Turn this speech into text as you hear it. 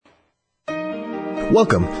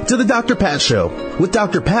Welcome to the Dr. Pat Show with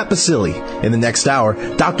Dr. Pat Basili. In the next hour,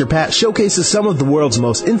 Dr. Pat showcases some of the world's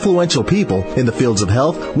most influential people in the fields of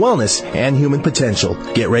health, wellness, and human potential.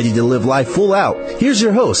 Get ready to live life full out. Here's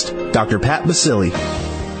your host, Dr. Pat Basili.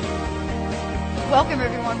 Welcome,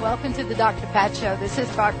 everyone. Welcome to the Dr. Pat Show. This is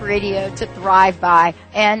Talk Radio to Thrive By,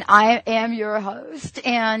 and I am your host.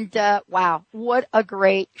 And wow, what a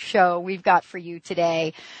great show we've got for you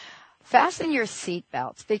today. Fasten your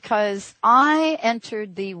seatbelts, because I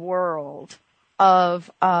entered the world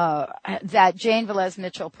of that Jane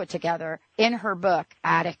Velez-Mitchell put together in her book,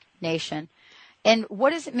 Addict Nation. And what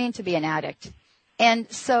does it mean to be an addict?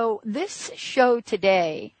 And so this show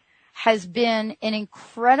today has been an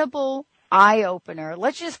incredible eye-opener.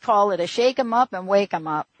 Let's just call it a shake 'em up and wake 'em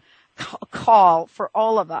up call for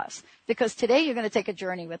all of us. Because today you're going to take a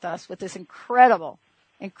journey with us with this incredible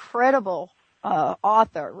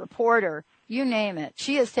author, reporter, you name it.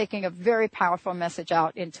 She is taking a very powerful message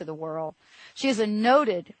out into the world. She is a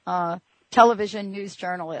noted television news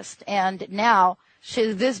journalist, and now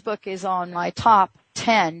this book is on my top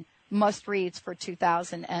 10 must-reads for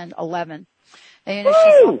 2011. And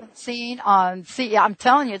she's often seen on, I'm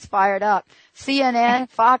telling you, it's fired up. CNN,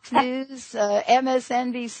 Fox News,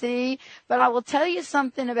 MSNBC. But I will tell you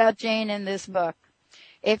something about Jane in this book.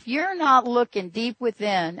 If you're not looking deep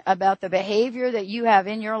within about the behavior that you have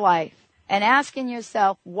in your life and asking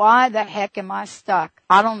yourself, why the heck am I stuck?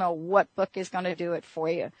 I don't know what book is going to do it for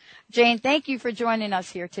you. Jane, thank you for joining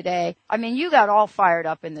us here today. I mean, you got all fired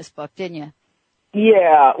up in this book, didn't you?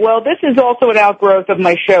 Yeah. Well, this is also an outgrowth of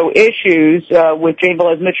my show Issues with Jane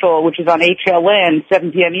Velez-Mitchell, which is on HLN,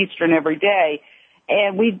 7 p.m. Eastern every day.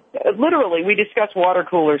 And we discuss water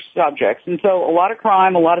cooler subjects. And so a lot of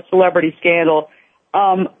crime, a lot of celebrity scandal.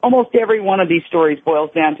 Almost every one of these stories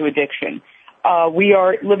boils down to addiction. We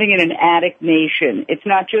are living in an addict nation. It's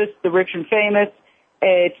not just the rich and famous.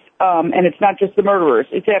 And it's not just the murderers.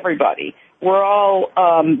 It's everybody. We're all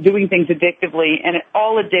doing things addictively, and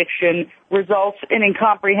all addiction results in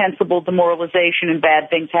incomprehensible demoralization and bad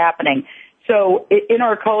things happening. So in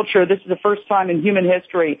our culture, this is the first time in human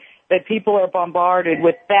history that people are bombarded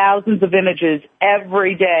with thousands of images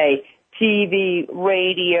every day, TV,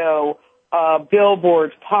 radio,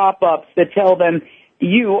 billboards, pop-ups that tell them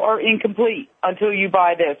you are incomplete until you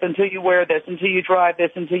buy this, until you wear this, until you drive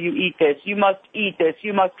this, until you eat this. You must eat this.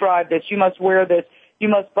 You must drive this. You must wear this. You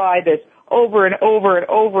must buy this, over and over and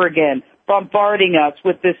over again, bombarding us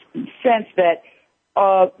with this sense that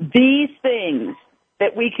these things,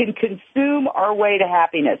 that we can consume our way to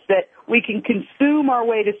happiness, that we can consume our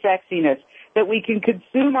way to sexiness, that we can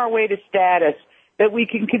consume our way to status, that we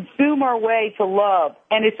can consume our way to love,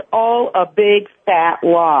 and it's all a big fat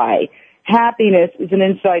lie. Happiness is an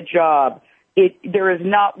inside job. There is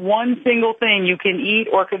not one single thing you can eat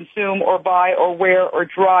or consume or buy or wear or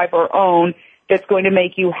drive or own that's going to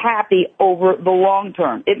make you happy over the long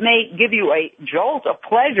term. It may give you a jolt of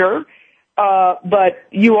pleasure, but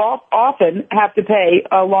you often have to pay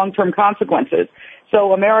long-term consequences.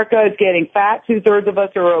 So America is getting fat. 2/3 of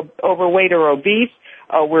us are overweight or obese.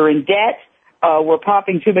 We're in debt. We're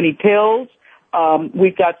popping too many pills.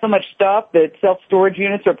 We've got so much stuff that self-storage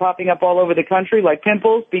units are popping up all over the country like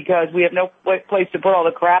pimples because we have no place to put all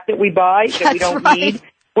the crap that we buy that we don't need.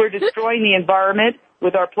 We're destroying the environment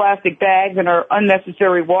with our plastic bags and our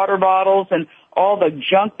unnecessary water bottles and all the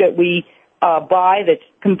junk that we buy that's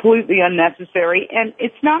completely unnecessary. And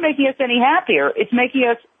it's not making us any happier. It's making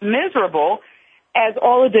us miserable, as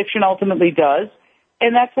all addiction ultimately does.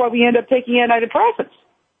 And that's why we end up taking antidepressants,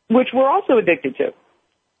 which we're also addicted to.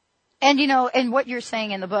 And, and what you're saying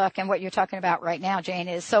in the book and what you're talking about right now, Jane,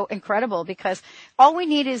 is so incredible, because all we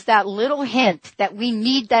need is that little hint that we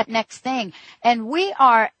need that next thing. And we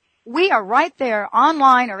are right there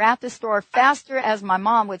online or at the store faster, as my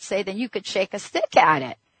mom would say, than you could shake a stick at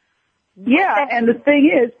it. Yeah, and the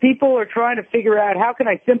thing is, people are trying to figure out, how can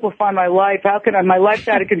I simplify my life? My life's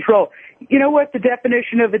out of control. You know what the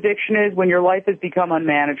definition of addiction is? When your life has become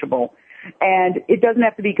unmanageable. And it doesn't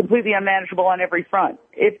have to be completely unmanageable on every front.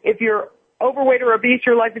 If you're overweight or obese,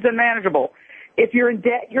 your life is unmanageable. If you're in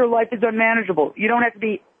debt, your life is unmanageable. You don't have to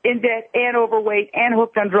be in debt and overweight and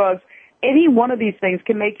hooked on drugs. Any one of these things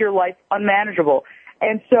can make your life unmanageable.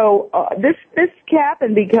 And so this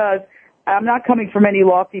happened because I'm not coming from any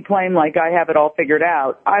lofty plane like I have it all figured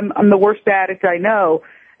out. I'm the worst addict I know.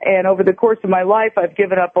 And over the course of my life, I've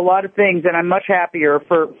given up a lot of things, and I'm much happier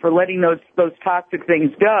for letting those toxic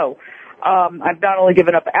things go. I've not only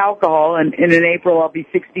given up alcohol, and in April I'll be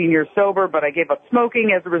 16 years sober, but I gave up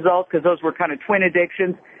smoking as a result because those were kind of twin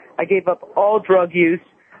addictions. I gave up all drug use,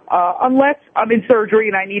 unless I'm in surgery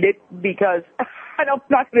and I need it because I'm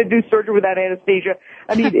not going to do surgery without anesthesia.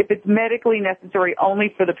 I mean, if it's medically necessary,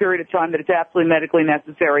 only for the period of time that it's absolutely medically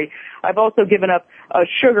necessary. I've also given up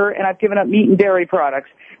sugar, and I've given up meat and dairy products,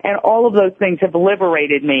 and all of those things have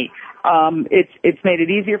liberated me. It's made it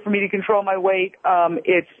easier for me to control my weight.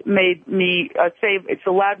 It's made me it's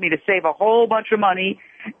allowed me to save a whole bunch of money,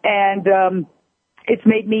 and it's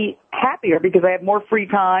made me happier because I have more free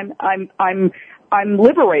time. I'm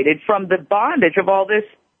liberated from the bondage of all this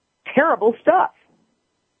terrible stuff.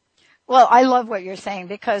 Well, I love what you're saying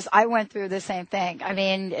because I went through the same thing. I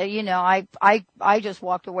mean, I just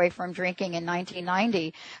walked away from drinking in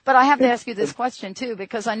 1990, but I have to ask you this question too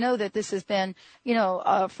because I know that this has been,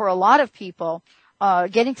 for a lot of people,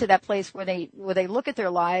 getting to that place where they look at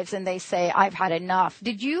their lives and they say, I've had enough.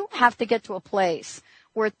 Did you have to get to a place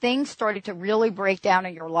where things started to really break down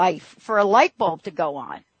in your life for a light bulb to go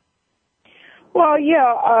on? Well,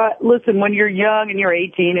 yeah, listen, when you're young and you're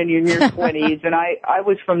 18 and you're in your 20s, and I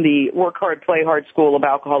was from the work hard, play hard school of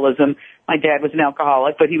alcoholism. My dad was an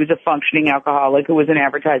alcoholic, but he was a functioning alcoholic who was an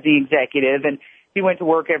advertising executive, and he went to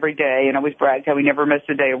work every day, and always bragged how he never missed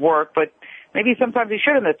a day of work, but maybe sometimes he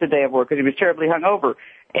should have missed a day of work because he was terribly hungover.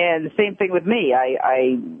 And the same thing with me.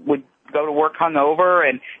 I would go to work hungover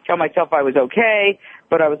and tell myself I was okay,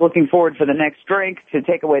 but I was looking forward for the next drink to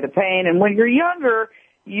take away the pain. And when you're younger,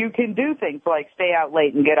 you can do things like stay out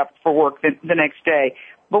late and get up for work the next day.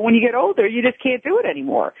 But when you get older, you just can't do it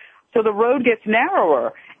anymore. So the road gets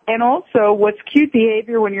narrower. And also, what's cute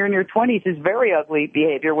behavior when you're in your 20s is very ugly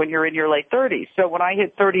behavior when you're in your late 30s. So when I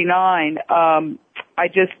hit 39, I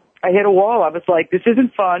hit a wall. I was like, this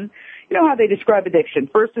isn't fun. You know how they describe addiction.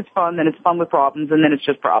 First it's fun, then it's fun with problems, and then it's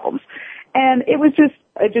just problems. And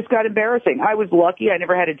it just got embarrassing. I was lucky. I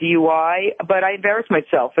never had a DUI, but I embarrassed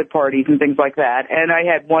myself at parties and things like that. And I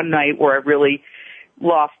had one night where I really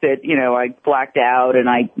lost it. I blacked out and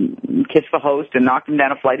I kissed the host and knocked him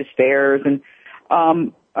down a flight of stairs. And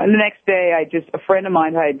the next day, a friend of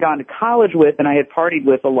mine I had gone to college with and I had partied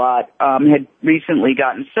with a lot, had recently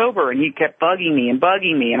gotten sober, and he kept bugging me.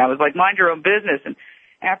 And I was like, mind your own business. And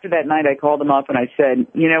after that night, I called him up and I said,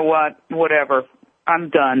 you know what, whatever.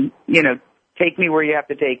 I'm done. Take me where you have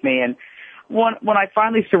to take me. And when I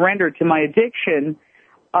finally surrendered to my addiction,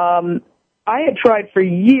 I had tried for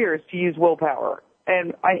years to use willpower.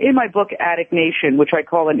 And in my book, Addict Nation, which I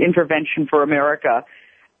call an intervention for America,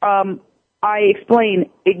 I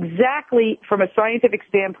explain exactly from a scientific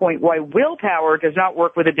standpoint why willpower does not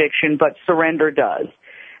work with addiction, but surrender does.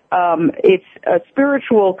 It's a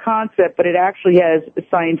spiritual concept, but it actually has a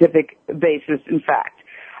scientific basis, in fact.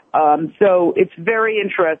 So it's very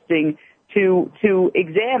interesting to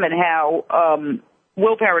examine how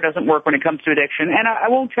willpower doesn't work when it comes to addiction. And I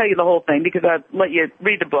won't tell you the whole thing because I'll let you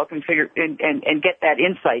read the book and figure and get that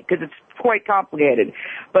insight because it's quite complicated,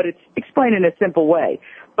 but it's explained in a simple way.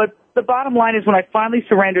 But the bottom line is when I finally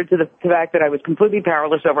surrendered to the fact that I was completely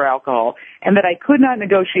powerless over alcohol and that I could not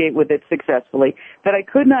negotiate with it successfully, that I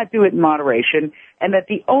could not do it in moderation, and that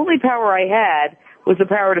the only power I had was the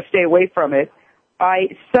power to stay away from it,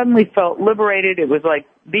 I suddenly felt liberated. It was like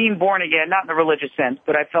being born again, not in the religious sense,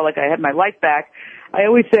 but I felt like I had my life back. I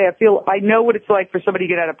always say I know what it's like for somebody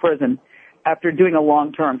to get out of prison after doing a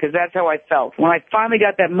long term, because that's how I felt. When I finally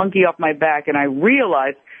got that monkey off my back and I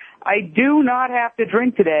realized I do not have to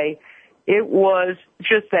drink today, it was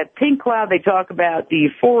just that pink cloud they talk about, the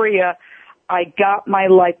euphoria. I got my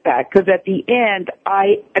life back because at the end,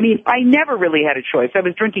 I never really had a choice. I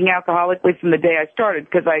was drinking alcoholically from the day I started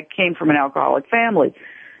because I came from an alcoholic family.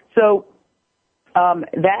 So,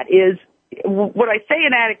 that is, what I say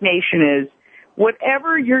in Addict Nation is,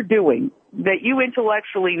 whatever you're doing that you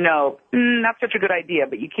intellectually know, not such a good idea,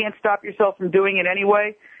 but you can't stop yourself from doing it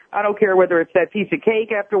anyway. I don't care whether it's that piece of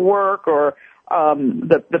cake after work or,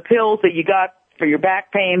 the pills that you got for your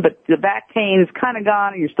back pain, but the back pain is kind of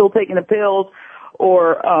gone and you're still taking the pills,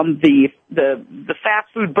 or the fast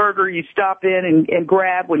food burger you stop in and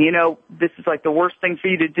grab when you know this is like the worst thing for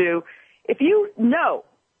you to do. If you know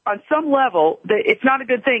on some level that it's not a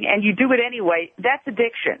good thing and you do it anyway, that's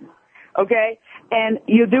addiction, okay? And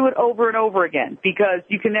you do it over and over again because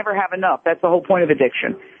you can never have enough. That's the whole point of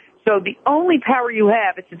addiction. So the only power you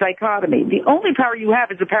have, it's a dichotomy. The only power you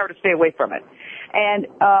have is the power to stay away from it. And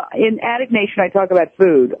in Addict Nation, I talk about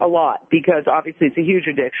food a lot because obviously it's a huge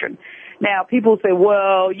addiction. Now, people say,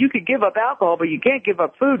 well, you could give up alcohol, but you can't give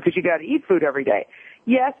up food because you got to eat food every day.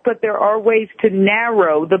 Yes, but there are ways to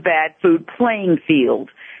narrow the bad food playing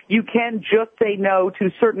field. You can just say no to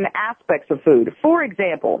certain aspects of food. For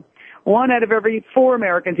example, 1 out of every 4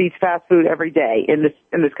 Americans eats fast food every day in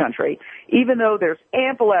this country, even though there's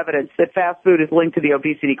ample evidence that fast food is linked to the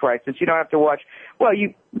obesity crisis. You don't have to watch,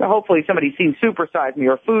 hopefully somebody's seen Super Size Me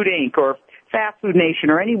or Food Inc. or Fast Food Nation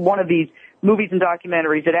or any one of these movies and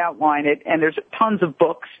documentaries that outline it, and there's tons of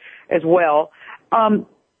books as well.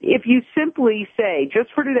 If you simply say,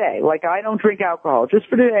 just for today, like I don't drink alcohol, just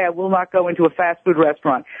for today I will not go into a fast food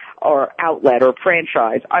restaurant or outlet or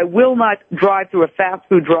franchise. I will not drive through a fast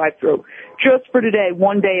food drive-through. Just for today,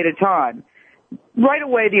 one day at a time. Right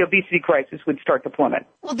away, the obesity crisis would start to plummet.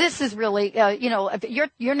 Well, this is really,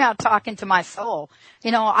 you're now talking to my soul.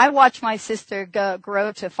 I watched my sister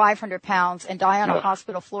grow to 500 pounds and die on a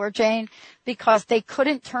hospital floor, Jane, because they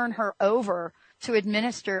couldn't turn her over to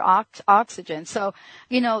administer oxygen. So,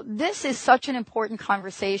 this is such an important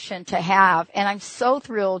conversation to have, and I'm so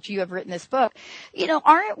thrilled you have written this book.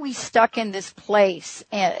 Aren't we stuck in this place,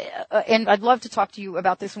 and I'd love to talk to you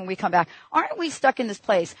about this when we come back, aren't we stuck in this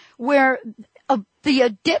place where the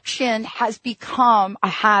addiction has become a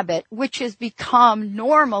habit, which has become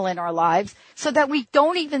normal in our lives, so that we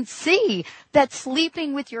don't even see that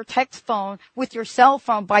sleeping with your text phone, with your cell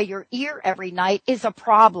phone by your ear every night is a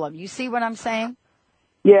problem. You see what I'm saying?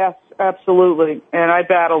 Yes, absolutely. And I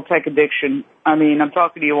battle tech addiction. I mean, I'm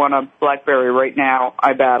talking to you on a BlackBerry right now.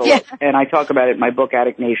 I battle it, and I talk about it in my book,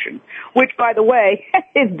 Addict Nation, which, by the way,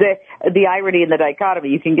 is the irony and the dichotomy.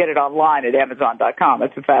 You can get it online at Amazon.com.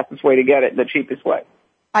 That's the fastest way to get it and the cheapest way.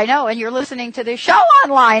 I know, and you're listening to this show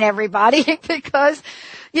online, everybody, because,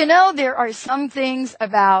 there are some things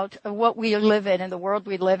about what we live in and the world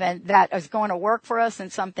we live in that is going to work for us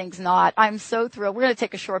and some things not. I'm so thrilled. We're going to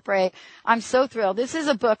take a short break. I'm so thrilled. This is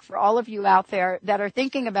a book for all of you out there that are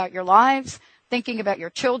thinking about your lives, thinking about your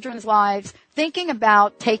children's lives, thinking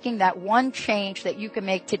about taking that one change that you can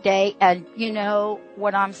make today, and you know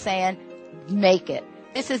what I'm saying, make it.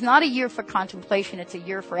 This is not a year for contemplation, it's a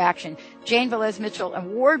year for action. Jane Velez-Mitchell,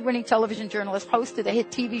 award-winning television journalist, host of the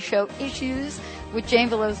hit TV show Issues with Jane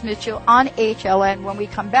Velez-Mitchell on HLN. When we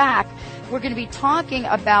come back, we're going to be talking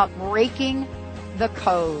about breaking the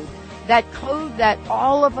code. That code that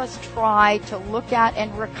all of us try to look at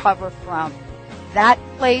and recover from. That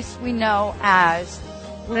place we know as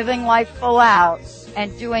living life full out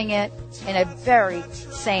and doing it in a very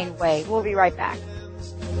sane way. We'll be right back.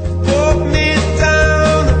 Put me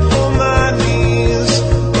down on my knees.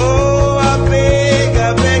 Oh, I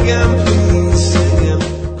beg and please.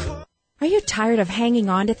 Are you tired of hanging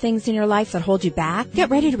on to things in your life that hold you back? Get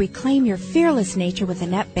ready to reclaim your fearless nature with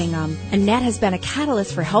Annette Bingham. Annette has been a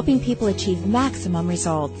catalyst for helping people achieve maximum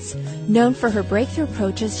results. Known for her breakthrough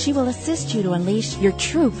approaches, she will assist you to unleash your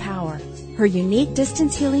true power. Her unique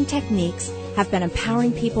distance healing techniques have been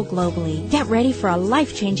empowering people globally. Get ready for a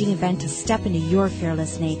life-changing event to step into your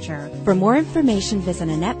fearless nature. For more information, visit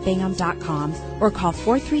AnnetteBingham.com or call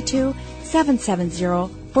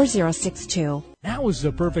 432-770-4062. Now is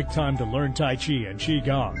the perfect time to learn Tai Chi and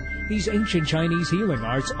Qigong. These ancient Chinese healing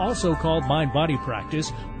arts, also called mind-body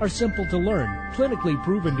practice, are simple to learn, clinically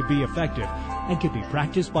proven to be effective, and can be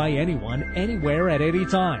practiced by anyone, anywhere, at any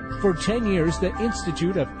time. For 10 years, the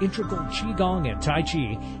Institute of Integral Qigong and Tai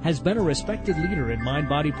Chi has been a respected leader in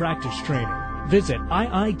mind-body practice training. Visit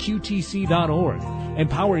iiqtc.org.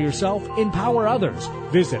 Empower yourself, empower others.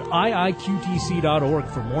 Visit iiqtc.org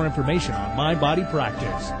for more information on mind-body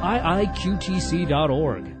practice.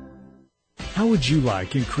 iiqtc.org. How would you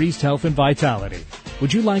like increased health and vitality?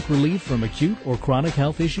 Would you like relief from acute or chronic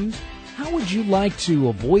health issues? How would you like to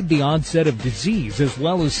avoid the onset of disease as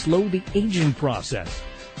well as slow the aging process?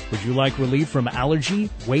 Would you like relief from allergy,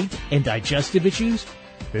 weight, and digestive issues?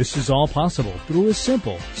 This is all possible through a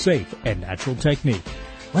simple, safe, and natural technique.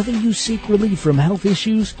 Whether you seek relief from health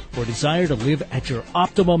issues or desire to live at your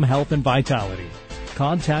optimum health and vitality,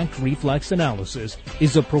 contact reflex analysis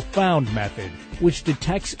is a profound method which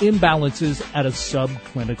detects imbalances at a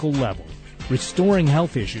subclinical level, restoring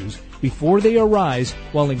health issues before they arise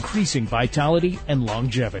while increasing vitality and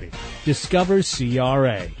longevity. Discover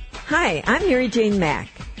CRA. Hi, I'm Mary Jane Mack.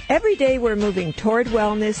 Every day we're moving toward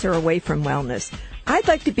wellness or away from wellness. I'd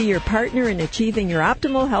like to be your partner in achieving your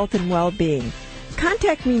optimal health and well-being.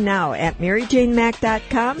 Contact me now at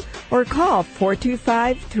MaryJaneMack.com or call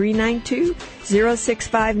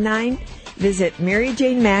 425-392-0659. Visit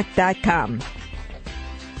MaryJaneMack.com.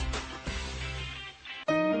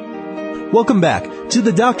 Welcome back to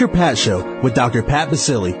the Dr. Pat Show with Dr. Pat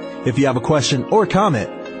Basile. If you have a question or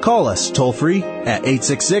comment, call us toll-free at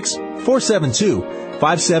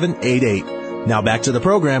 866-472-5788. Now back to the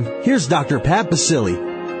program. Here's Dr. Pat Basile.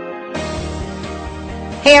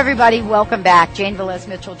 Hey, everybody. Welcome back. Jane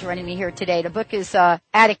Velez-Mitchell joining me here today. The book is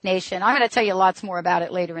Addict Nation. I'm going to tell you lots more about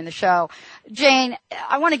it later in the show. Jane,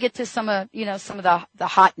 I want to get to some of the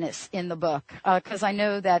hotness in the book, because I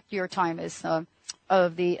know that your time is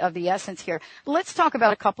of the essence here. Let's talk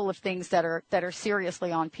about a couple of things that are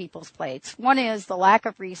seriously on people's plates. One is the lack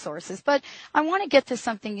of resources, but I want to get to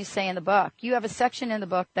something you say in the book. You have a section in the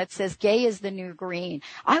book that says gay is the new green.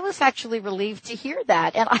 I was actually relieved to hear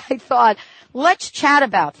that, and I thought, let's chat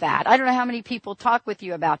about that. I don't know how many people talk with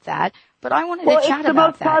you about that, but I wanted to chat about that. Well,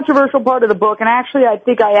 it's the most controversial part of the book, and actually I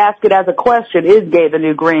think I ask it as a question, is gay the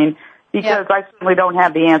new green? Because I certainly don't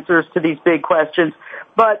have the answers to these big questions.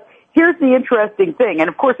 But here's the interesting thing, and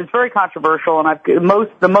of course it's very controversial, and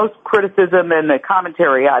the most criticism and the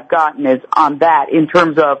commentary I've gotten is on that in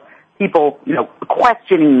terms of people,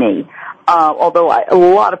 questioning me. Although a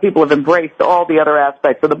lot of people have embraced all the other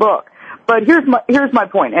aspects of the book. But here's my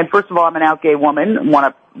point. And first of all, I'm an out gay woman.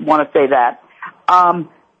 Want to say that.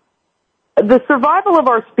 The survival of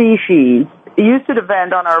our species used to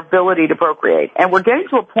depend on our ability to procreate, and we're getting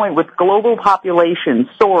to a point with global population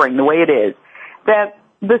soaring the way it is that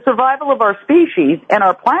the survival of our species and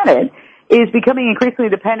our planet is becoming increasingly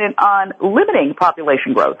dependent on limiting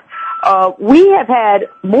population growth. We have had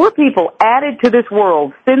more people added to this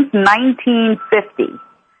world since 1950,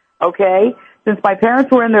 okay, since my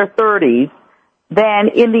parents were in their 30s, than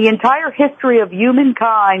in the entire history of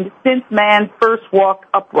humankind since man first walked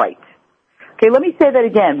upright. Okay, let me say that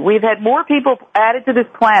again. We've had more people added to this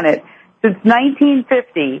planet since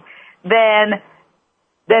 1950 than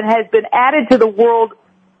has been added to the world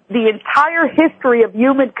the entire history of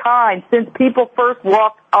humankind since people first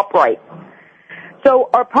walked upright. So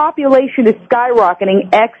our population is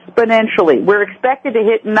skyrocketing exponentially. We're expected to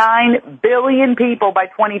hit 9 billion people by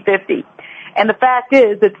 2050. And the fact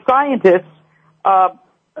is that scientists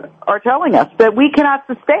are telling us that we cannot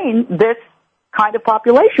sustain this kind of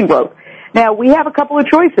population growth. Now, we have a couple of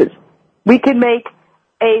choices. We can make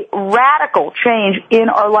a radical change in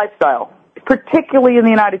our lifestyle, particularly in the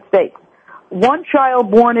United States. One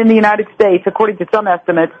child born in the United States, according to some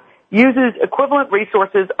estimates, uses equivalent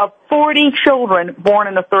resources of 40 children born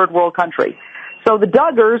in a third world country. So the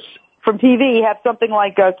Duggars from TV have something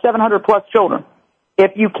like 700 plus children,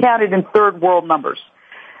 if you count it in third world numbers,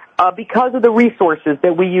 because of the resources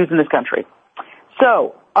that we use in this country.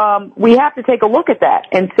 So we have to take a look at that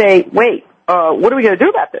and say, wait, what are we going to do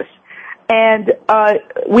about this? And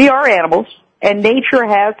we are animals, and nature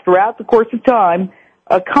has, throughout the course of time,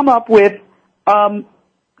 come up with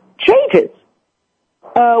changes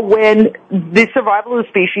when the survival of the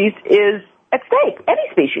species is at stake, any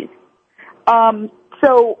species.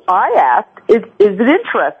 So I asked, is it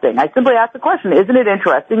interesting? I simply asked the question, isn't it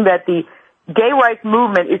interesting that the gay rights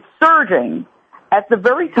movement is surging at the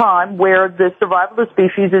very time where the survival of the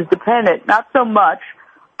species is dependent not so much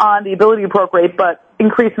on the ability to procreate, but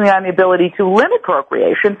increasingly on the ability to limit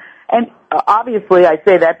procreation? And obviously I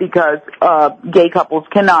say that because gay couples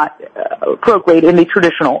cannot procreate in the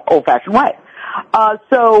traditional old-fashioned way.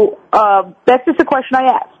 So that's just a question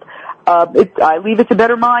I asked. I leave it to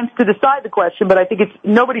better minds to decide the question, but I think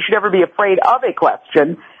nobody should ever be afraid of a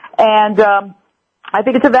question. And I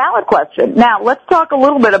think it's a valid question. Now, let's talk a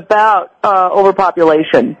little bit about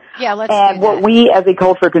overpopulation. Yeah, let's and do that. what we as a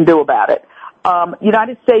culture can do about it.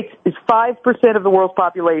 United States is 5% of the world's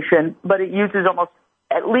population, but it uses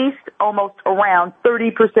almost around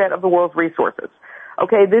 30% of the world's resources.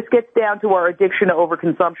 Okay, this gets down to our addiction to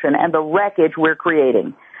overconsumption and the wreckage we're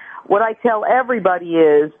creating. What I tell everybody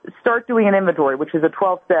is start doing an inventory, which is a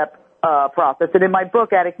 12-step process. And in my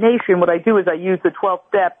book, Addict Nation, what I do is I use the 12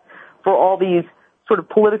 steps for all these sort of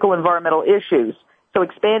political environmental issues. So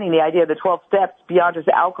expanding the idea of the 12 steps beyond just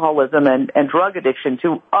alcoholism and drug addiction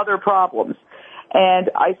to other problems. And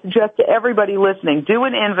I suggest to everybody listening, do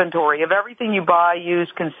an inventory of everything you buy,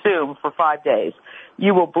 use, consume for 5 days.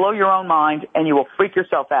 You will blow your own mind, and you will freak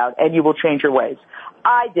yourself out, and you will change your ways.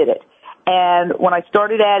 I did it. And when I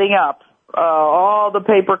started adding up all the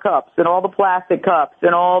paper cups and all the plastic cups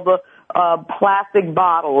and all the plastic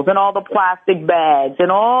bottles and all the plastic bags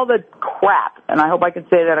and all the crap, and I hope I can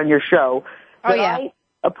say that on your show, I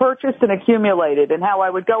purchased and accumulated, and how I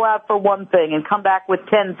would go out for one thing and come back with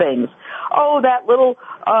 10 things. Oh, that little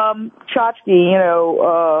tchotchke,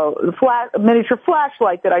 miniature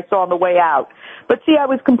flashlight that I saw on the way out. But see, I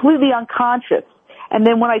was completely unconscious. And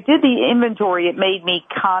then when I did the inventory, it made me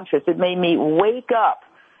conscious. It made me wake up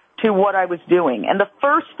to what I was doing. And the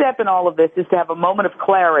first step in all of this is to have a moment of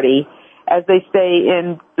clarity, as they say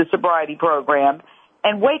in the sobriety program,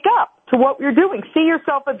 and wake up to what you're doing. See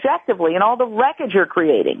yourself objectively and all the wreckage you're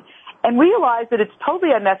creating. and realize that it's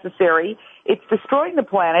totally unnecessary. It's destroying the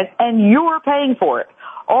planet, and you're paying for it.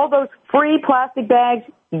 All those free plastic bags,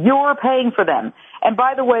 you're paying for them. And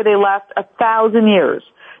by the way, they last 1,000 years.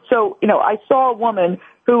 So, I saw a woman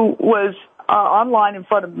who was online in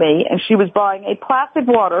front of me, and she was buying a plastic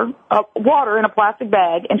water in a plastic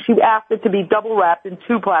bag, and she asked it to be double wrapped in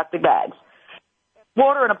 2 plastic bags.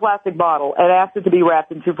 Water in a plastic bottle, and asked it to be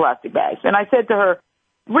wrapped in 2 plastic bags. And I said to her,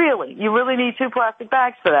 really? You really need 2 plastic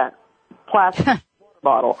bags for that plastic water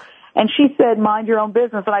bottle? And she said, mind your own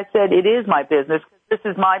business. And I said, it is my business. This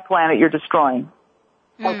is my planet you're destroying.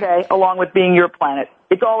 Okay? Along with being your planet.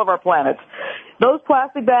 It's all of our planets. Those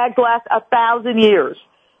plastic bags last 1,000 years.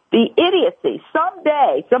 The idiocy.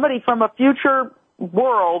 Someday, somebody from a future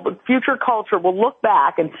world, future culture will look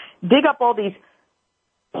back and dig up all these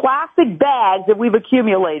plastic bags that we've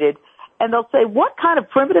accumulated, and they'll say, what kind of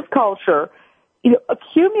primitive culture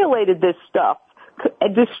accumulated this stuff,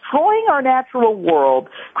 destroying our natural world,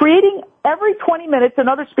 creating every 20 minutes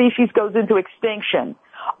another species goes into extinction.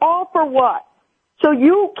 All for what? So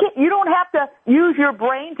you don't have to use your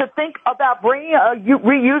brain to think about bringing a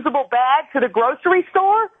reusable bag to the grocery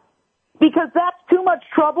store because that's too much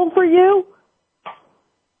trouble for you?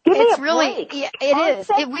 Give me a break. Yeah, it is.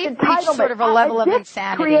 We've reached sort of a level of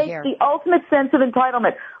insanity creates here. The ultimate sense of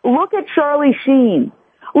entitlement. Look at Charlie Sheen.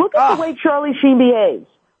 Look at the way Charlie Sheen behaves.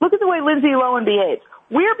 Look at the way Lindsay Lohan behaves.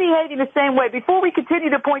 We're behaving the same way. Before we continue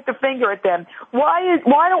to point the finger at them, why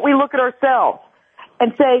don't we look at ourselves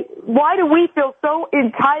and say, why do we feel so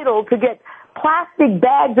entitled to get plastic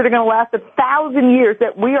bags that are going to last 1,000 years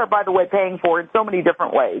that we are, by the way, paying for in so many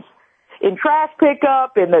different ways? In trash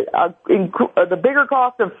pickup, in the bigger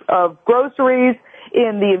cost of groceries,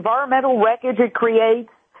 in the environmental wreckage it creates,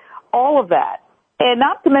 all of that. And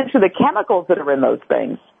not to mention the chemicals that are in those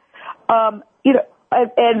things. And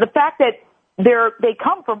the fact that they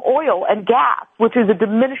come from oil and gas, which is a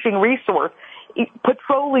diminishing resource,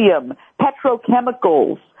 petroleum,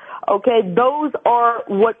 petrochemicals, okay, those are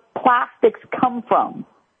what plastics come from.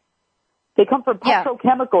 They come from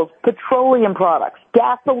petrochemicals, petroleum products,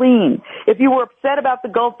 gasoline. If you were upset about the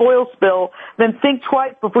Gulf oil spill, then think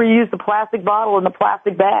twice before you use the plastic bottle and the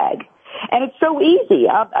plastic bag. And it's so easy.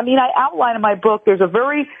 I outline in my book, there's a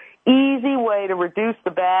very easy way to reduce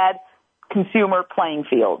the bad consumer playing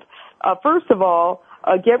field. First of all,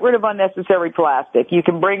 get rid of unnecessary plastic. You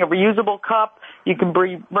can bring a reusable cup. You can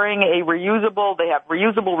bring a reusable, they have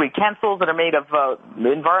reusable utensils that are made of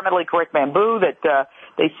environmentally correct bamboo that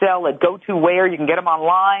they sell at Go-To Wear. You can get them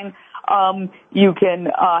online. You can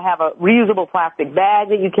have a reusable plastic bag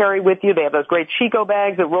that you carry with you. They have those great Chico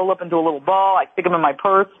bags that roll up into a little ball. I stick them in my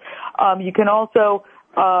purse. You can also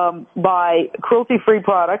buy cruelty-free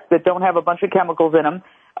products that don't have a bunch of chemicals in them.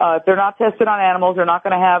 If they're not tested on animals, they're not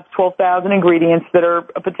going to have 12,000 ingredients that are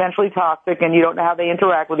potentially toxic, and you don't know how they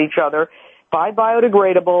interact with each other. Buy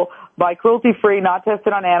biodegradable, buy cruelty-free, not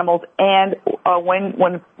tested on animals, and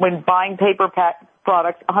when buying paper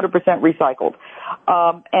products, 100% recycled.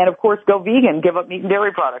 And of course, go vegan, give up meat and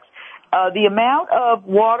dairy products. The amount of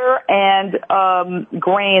water and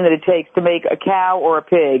grain that it takes to make a cow or a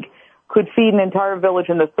pig could feed an entire village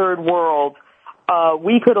in the third world.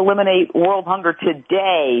 We could eliminate world hunger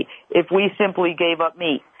today if we simply gave up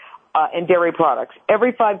meat and dairy products.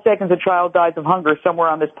 Every 5 seconds, a child dies of hunger somewhere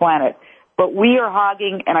on this planet. But we are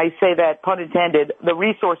hogging, and I say that pun intended, the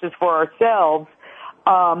resources for ourselves,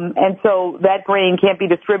 and so that grain can't be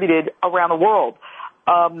distributed around the world.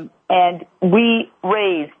 And we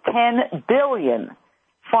raise 10 billion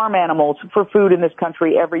farm animals for food in this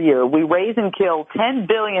country every year. We raise and kill 10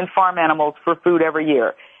 billion farm animals for food every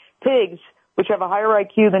year. Pigs, which have a higher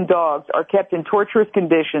IQ than dogs, are kept in torturous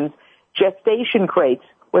conditions, gestation crates,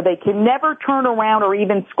 where they can never turn around or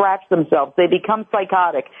even scratch themselves. They become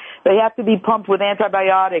psychotic. They have to be pumped with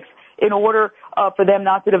antibiotics in order for them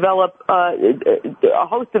not to develop a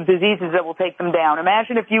host of diseases that will take them down.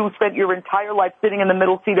 Imagine if you spent your entire life sitting in the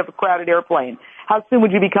middle seat of a crowded airplane. How soon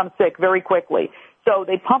would you become sick? Very quickly. So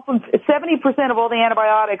they pump them. 70% of all the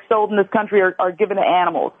antibiotics sold in this country are given to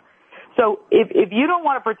animals. So if you don't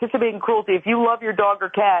want to participate in cruelty, if you love your dog or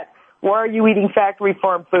cat, why are you eating factory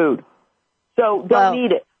farm food? So don't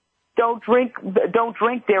eat it. Don't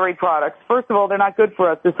drink dairy products. First of all, they're not good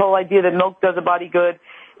for us. This whole idea that milk does a body good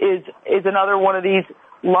is another one of these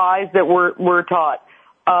lies that we're taught.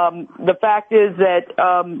 The fact is that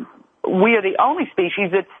we are the only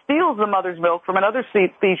species that steals the mother's milk from another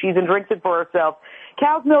species and drinks it for ourselves.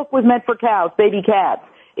 Cow's milk was meant for cows, baby calves.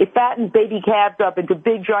 It fattens baby calves up into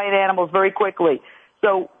big giant animals very quickly.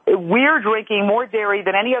 So we're drinking more dairy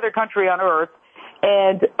than any other country on earth.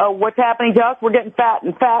 And what's happening to us? We're getting fat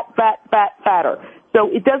and fatter. So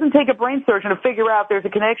it doesn't take a brain surgeon to figure out there's a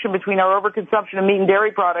connection between our overconsumption of meat and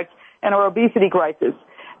dairy products and our obesity crisis.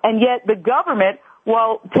 And yet the government,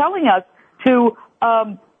 while telling us to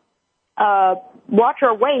watch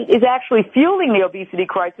our weight, is actually fueling the obesity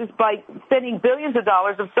crisis by spending billions of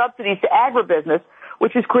dollars of subsidies to agribusiness,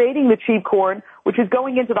 which is creating the cheap corn, which is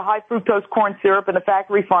going into the high fructose corn syrup and the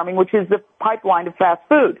factory farming, which is the pipeline of fast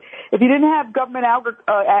food. If you didn't have government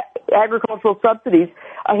agricultural subsidies,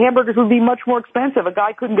 hamburgers would be much more expensive. A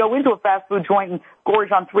guy couldn't go into a fast food joint and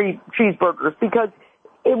gorge on 3 cheeseburgers because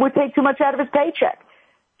it would take too much out of his paycheck.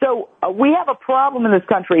 So we have a problem in this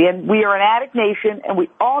country, and we are an addict nation, and we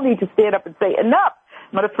all need to stand up and say, enough.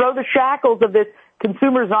 I'm going to throw the shackles of this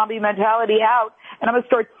consumer zombie mentality out, and I'm going to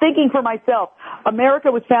start thinking for myself.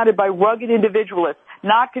 America was founded by rugged individualists,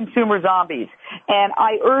 not consumer zombies. And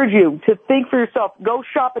I urge you to think for yourself. Go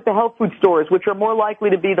shop at the health food stores, which are more likely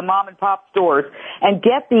to be the mom and pop stores, and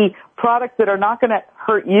get the products that are not going to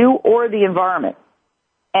hurt you or the environment.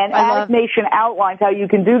 And Addict Nation outlines how you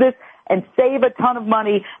can do this and save a ton of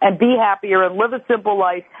money and be happier and live a simple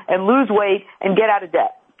life and lose weight and get out of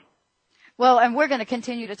debt. Well, and we're going to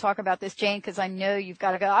continue to talk about this, Jane, because I know you've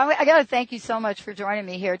got to go. I got to thank you so much for joining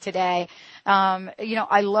me here today.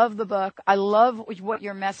 I love the book. I love what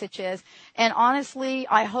your message is. And honestly,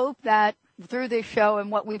 I hope that through this show and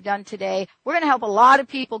what we've done today, we're going to help a lot of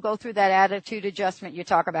people go through that attitude adjustment you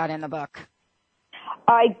talk about in the book.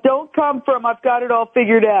 I don't come from, I've got it all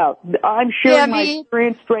figured out. I'm sharing my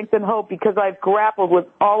experience, strength, and hope because I've grappled with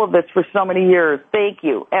all of this for so many years. Thank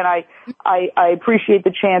you. And I appreciate the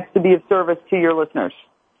chance to be of service to your listeners.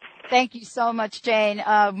 Thank you so much, Jane.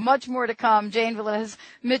 Much more to come. Jane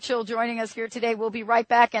Velez-Mitchell joining us here today. We'll be right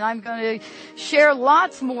back, and I'm going to share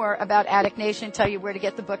lots more about Addict Nation, tell you where to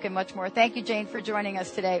get the book and much more. Thank you, Jane, for joining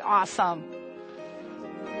us today. Awesome.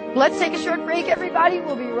 Let's take a short break, everybody.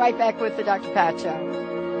 We'll be right back with the Dr. Pat Show.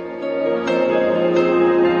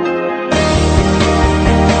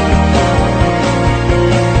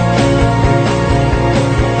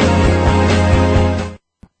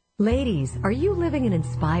 Ladies, are you living an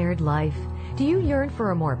inspired life? Do you yearn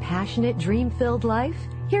for a more passionate, dream-filled life?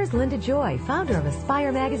 Here's Linda Joy, founder of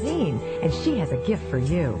Aspire Magazine, and she has a gift for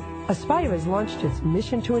you. Aspire has launched its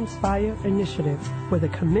Mission to Inspire initiative with a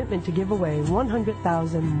commitment to give away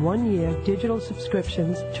 100,000 one-year digital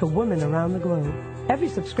subscriptions to women around the globe. Every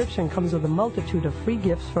subscription comes with a multitude of free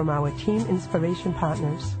gifts from our team inspiration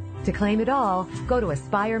partners. To claim it all, go to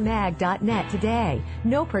aspiremag.net today.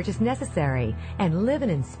 No purchase necessary. And live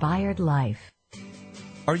an inspired life.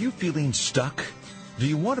 Are you feeling stuck? Do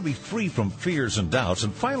you want to be free from fears and doubts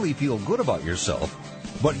and finally feel good about yourself,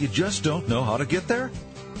 but you just don't know how to get there?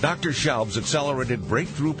 Dr. Schaub's Accelerated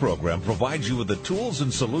Breakthrough Program provides you with the tools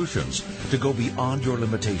and solutions to go beyond your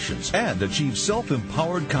limitations and achieve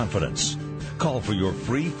self-empowered confidence. Call for your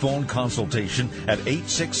free phone consultation at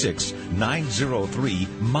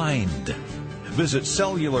 866-903-MIND. Visit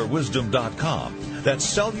cellularwisdom.com.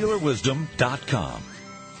 That's cellularwisdom.com.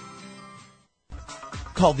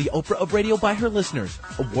 Called the Oprah of radio by her listeners,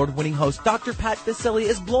 award-winning host Dr. Pat Baccili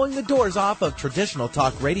is blowing the doors off of traditional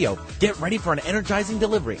talk radio. Get ready for an energizing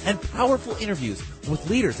delivery and powerful interviews with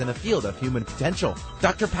leaders in the field of human potential.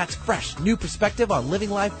 Dr. Pat's fresh, new perspective on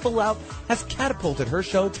living life full out has catapulted her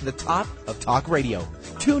show to the top of talk radio.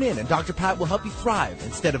 Tune in and Dr. Pat will help you thrive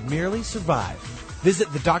instead of merely survive. Visit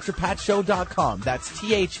thedrpatshow.com. That's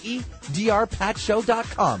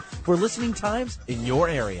THEDRPatShow.com for listening times in your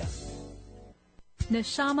area.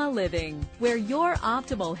 Neshama Living, where your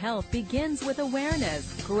optimal health begins with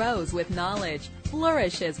awareness, grows with knowledge,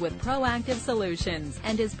 flourishes with proactive solutions,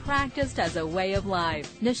 and is practiced as a way of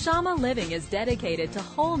life. Neshama Living is dedicated to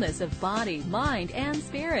wholeness of body, mind, and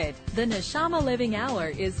spirit. The Neshama Living Hour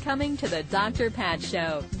is coming to the Dr. Pat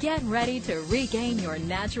Show. Get ready to regain your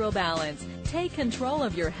natural balance. Take control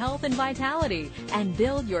of your health and vitality and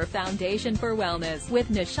build your foundation for wellness with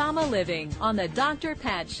Neshama Living on the Dr.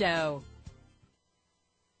 Pat Show.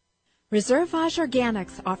 Reservage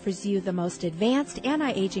Organics offers you the most advanced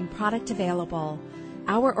anti-aging product available.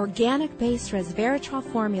 Our organic-based resveratrol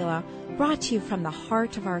formula, brought to you from the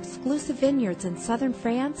heart of our exclusive vineyards in southern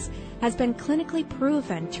France, has been clinically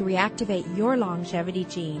proven to reactivate your longevity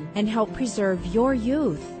gene and help preserve your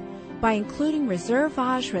youth. By including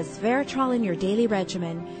Reservage resveratrol in your daily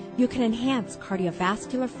regimen, you can enhance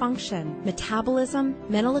cardiovascular function, metabolism,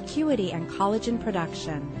 mental acuity, and collagen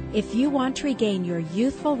production. If you want to regain your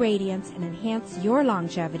youthful radiance and enhance your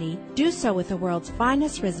longevity, do so with the world's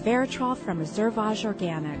finest resveratrol from Reservage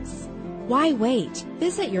Organics. Why wait?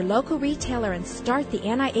 Visit your local retailer and start the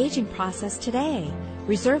anti-aging process today.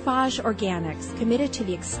 Reservage Organics, committed to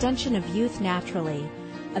the extension of youth naturally.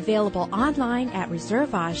 Available online at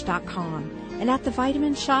reservage.com and at the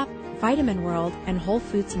Vitamin Shop, Vitamin World, and Whole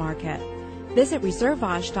Foods Market. Visit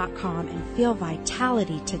reservage.com and feel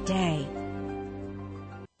vitality today.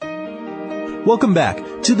 Welcome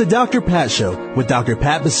back to the Dr. Pat Show with Dr.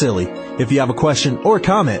 Pat Basili. If you have a question or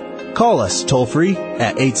comment, call us toll-free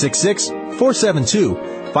at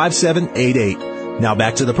 866-472-5788. Now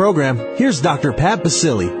back to the program. Here's Dr. Pat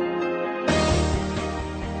Basili.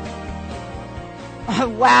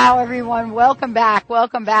 Wow, everyone. Welcome back.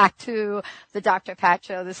 Welcome back to the Dr. Pat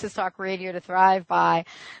Show. This is Talk Radio to Thrive By.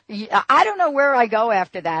 I don't know where I go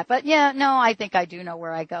after that, but I think I do know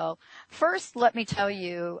where I go. First, let me tell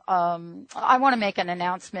you, I want to make an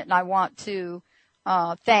announcement, and I want to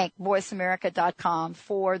thank voiceamerica.com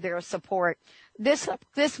for their support. This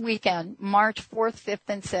weekend, March 4th, 5th,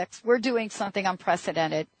 and 6th, we're doing something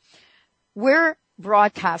unprecedented. We're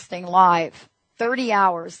broadcasting live 30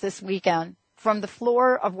 hours this weekend from the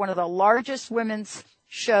floor of one of the largest women's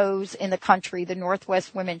shows in the country, the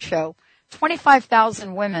Northwest Women's Show.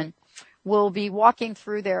 25,000 women will be walking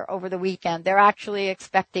through there over the weekend. They're actually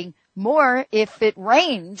expecting more if it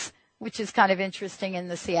rains, which is kind of interesting in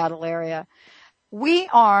the Seattle area. We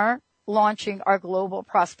are launching our Global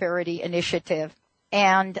Prosperity Initiative,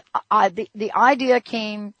 and the idea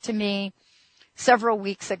came to me several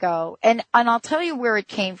weeks ago, and I'll tell you where it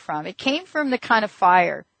came from. It came from the kind of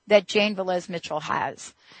fire that Jane Velez-Mitchell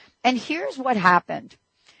has. And here's what happened.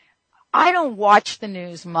 I don't watch the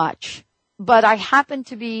news much, but I happened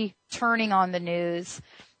to be turning on the news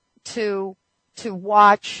to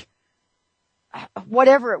watch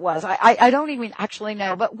whatever it was. I don't even actually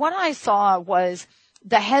know. But what I saw was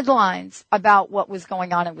the headlines about what was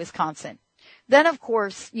going on in Wisconsin. Then, of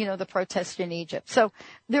course, the protest in Egypt. So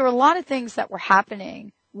there were a lot of things that were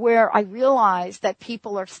happening where I realized that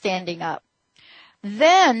people are standing up.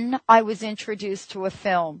 Then I was introduced to a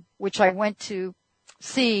film, which I went to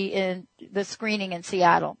see in the screening in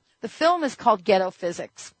Seattle. The film is called Ghetto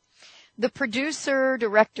Physics. The producer,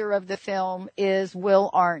 director of the film is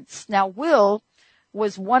Will Arntz. Now, Will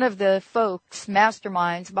was one of the folks,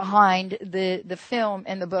 masterminds behind the film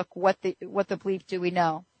and the book, What the Bleep Do We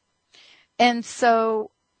Know? And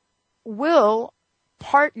so Will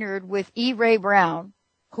partnered with E. Ray Brown,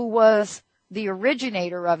 who was the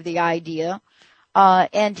originator of the idea,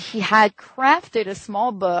 and he had crafted a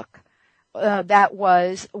small book that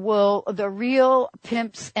was, Will the Real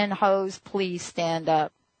Pimps and Hoes Please Stand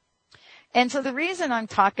Up? And so the reason I'm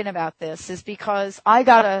talking about this is because I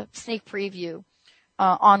got a sneak preview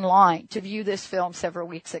online to view this film several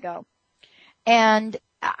weeks ago. And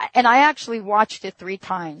I actually watched it 3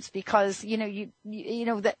 times because, the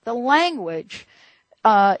language,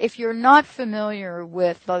 if you're not familiar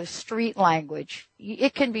with the street language,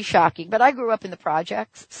 it can be shocking. But I grew up in the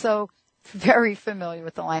projects, so very familiar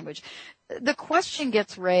with the language. The question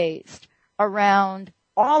gets raised around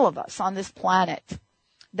all of us on this planet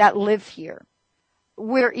that live here.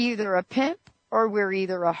 We're either a pimp or we're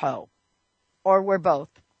either a hoe, or we're both.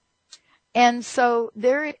 And so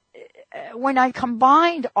when I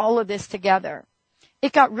combined all of this together,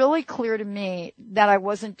 it got really clear to me that I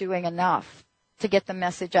wasn't doing enough to get the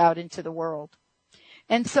message out into the world.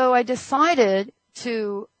 And so I decided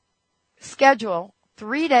to schedule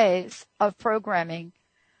 3 days of programming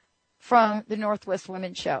from the Northwest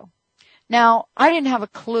Women's Show. Now, I didn't have a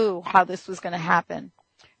clue how this was going to happen,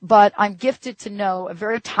 but I'm gifted to know a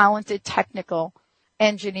very talented technical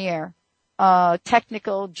engineer,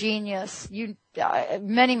 technical genius,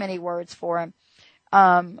 many, many words for him,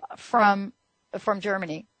 from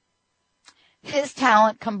Germany. His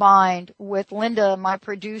talent combined with Linda, my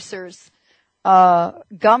producer's,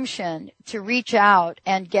 gumption to reach out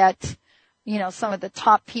and get, some of the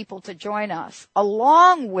top people to join us,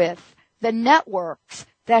 along with the networks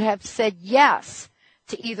that have said yes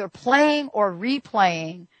to either playing or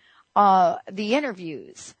replaying, the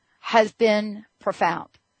interviews, has been profound.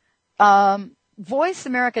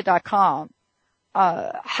 VoiceAmerica.com,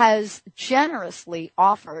 has generously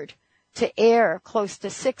offered to air close to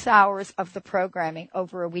 6 hours of the programming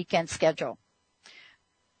over a weekend schedule.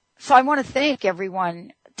 So I want to thank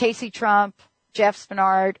everyone, Tacey Trump, Jeff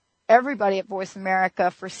Spinard, everybody at Voice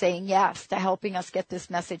America for saying yes to helping us get this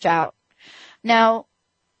message out. Now,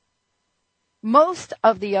 most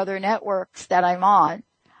of the other networks that I'm on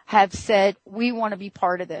have said, we want to be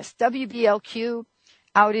part of this. WBLQ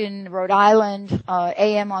out in Rhode Island,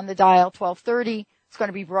 AM on the dial, 1230. It's going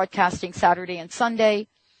to be broadcasting Saturday and Sunday.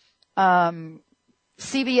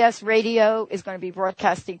 CBS Radio is going to be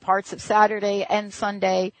broadcasting parts of Saturday and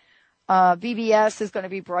Sunday. BBS is going to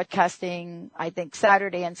be broadcasting, I think,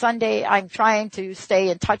 Saturday and Sunday. I'm trying to stay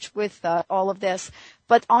in touch with all of this.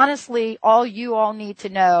 But honestly, all you all need to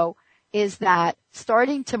know is that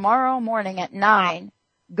starting tomorrow morning at 9,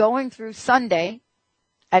 going through Sunday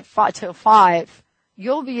at 5 till 5,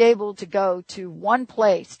 you'll be able to go to one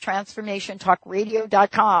place,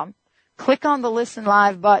 transformationtalkradio.com, click on the Listen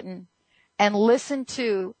Live button, and listen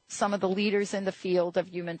to some of the leaders in the field of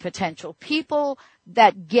human potential, people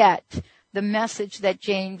that get the message that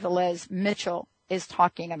Jane Velez-Mitchell is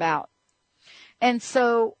talking about. And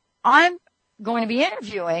so I'm going to be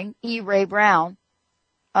interviewing E. Ray Brown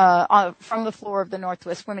from the floor of the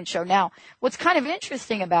Northwest Women's Show. Now, what's kind of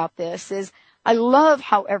interesting about this is I love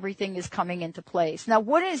how everything is coming into place. Now,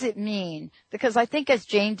 what does it mean? Because I think as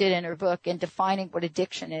Jane did in her book in defining what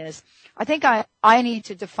addiction is, I think I need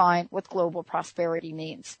to define what global prosperity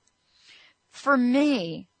means. For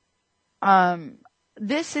me,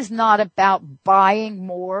 this is not about buying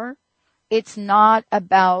more. It's not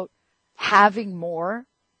about having more.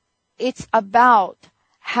 It's about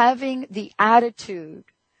having the attitude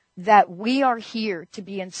that we are here to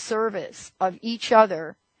be in service of each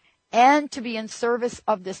other and to be in service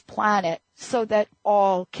of this planet so that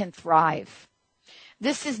all can thrive.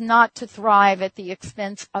 This is not to thrive at the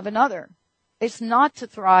expense of another. It's not to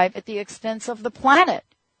thrive at the expense of the planet.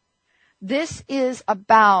 This is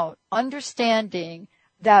about understanding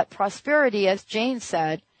that prosperity, as Jane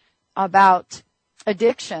said, about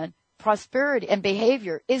addiction, prosperity and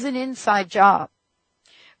behavior is an inside job.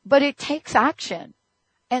 But it takes action.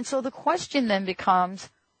 And so the question then becomes,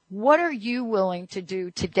 what are you willing to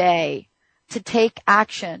do today to take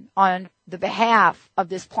action on the behalf of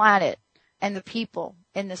this planet and the people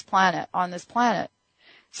in this planet, on this planet?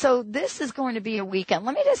 So this is going to be a weekend.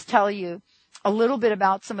 Let me just tell you a little bit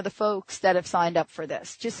about some of the folks that have signed up for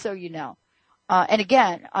this, just so you know. And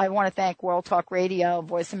again, I want to thank World Talk Radio,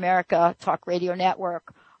 Voice America, Talk Radio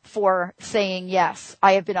Network for saying yes.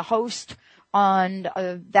 I have been a host on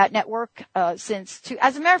that network as a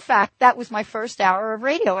matter of fact, that was my first hour of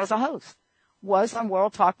radio as a host, was on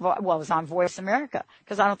World Talk, it was on Voice America,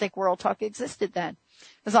 because I don't think World Talk existed then.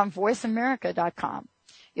 It was on voiceamerica.com.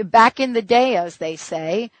 Back in the day, as they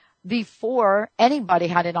say, before anybody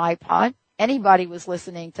had an iPod, anybody was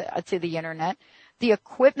listening to the internet, the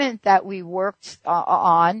equipment that we worked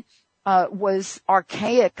on was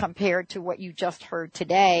archaic compared to what you just heard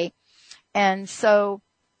today. And so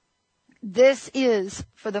this is,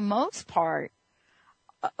 for the most part,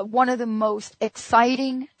 one of the most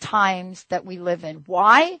exciting times that we live in.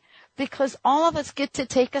 Why? Because all of us get to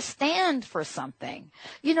take a stand for something.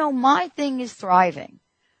 You know, my thing is thriving.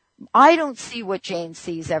 I don't see what Jane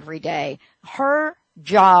sees every day. Her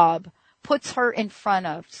job puts her in front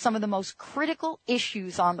of some of the most critical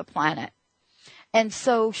issues on the planet. And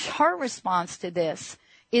so her response to this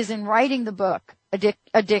is in writing the book,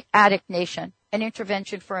 Addict Nation, an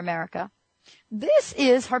intervention for America. This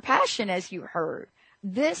is her passion, as you heard.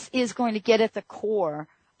 This is going to get at the core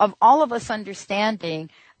of all of us understanding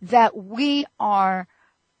that we are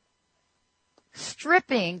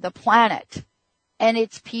stripping the planet and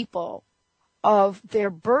its people of their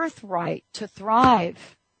birthright to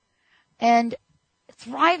thrive. And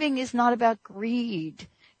thriving is not about greed.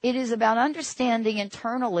 It is about understanding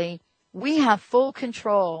internally we have full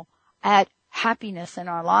control at happiness in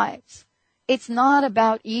our lives. It's not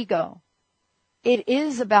about ego. It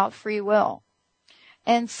is about free will.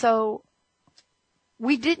 And so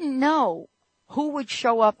we didn't know who would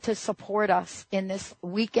show up to support us in this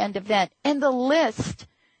weekend event. And the list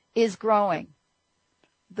is growing.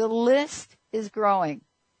 The list is growing.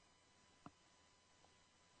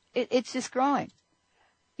 It's just growing.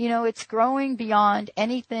 You know, it's growing beyond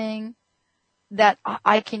anything that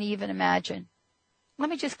I can even imagine. Let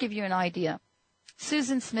me just give you an idea.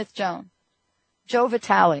 Susan Smith-Jones, Joe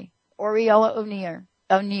Vitale, Oriella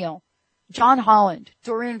O'Neill, John Holland,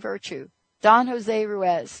 Doreen Virtue, Don Jose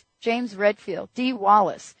Ruiz, James Redfield, Dee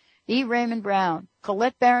Wallace, E. Raymond Brown,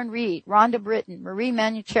 Colette Barron-Reed, Rhonda Britton, Marie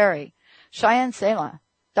Manucheri, Cheyenne Sela,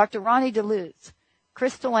 Dr. Ronnie DeLuz,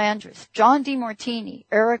 Crystal Andrus, John D. Martini,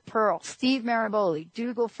 Eric Pearl, Steve Maraboli,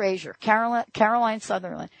 Dougal Frazier, Caroline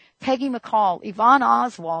Sutherland, Peggy McCall, Yvonne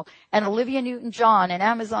Oswald, and Olivia Newton-John and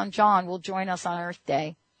Amazon John will join us on Earth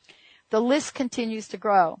Day. The list continues to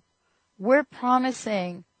grow. We're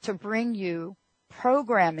promising to bring you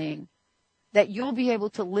programming that you'll be able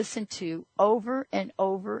to listen to over and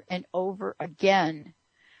over and over again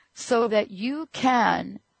so that you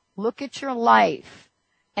can look at your life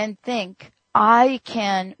and think, I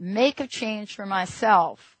can make a change for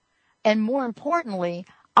myself. And more importantly,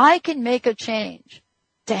 I can make a change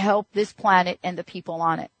to help this planet and the people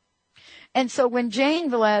on it. And so when Jane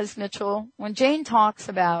Velez-Mitchell, when Jane talks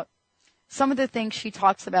about some of the things she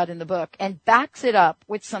talks about in the book and backs it up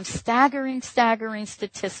with some staggering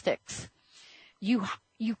statistics, you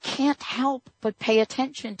can't help but pay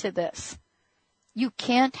attention to this. You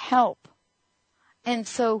can't help. And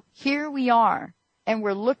so here we are, and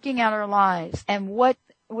we're looking at our lives, and what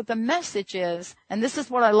the message is, and this is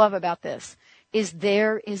what I love about this, is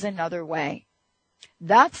there is another way.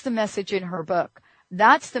 That's the message in her book.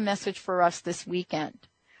 That's the message for us this weekend.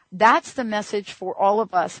 That's the message for all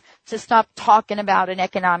of us, to stop talking about an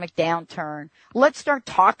economic downturn. Let's start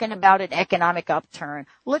talking about an economic upturn.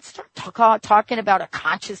 Let's start talking about a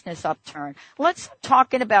consciousness upturn. Let's start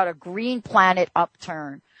talking about a green planet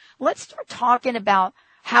upturn. Let's start talking about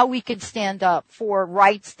how we can stand up for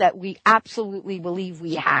rights that we absolutely believe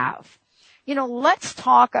we have. Let's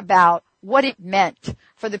talk about what it meant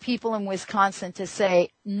for the people in Wisconsin to say,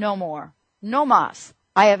 no more, no mas,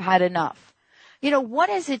 I have had enough. What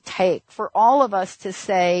does it take for all of us to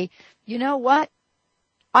say, you know what?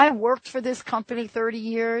 I worked for this company 30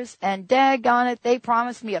 years, and daggone it, they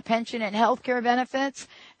promised me a pension and health care benefits,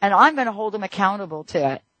 and I'm going to hold them accountable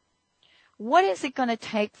to it. What is it going to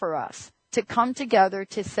take for us to come together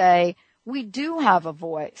to say, we do have a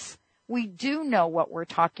voice. We do know what we're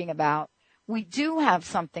talking about. We do have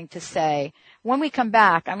something to say. When we come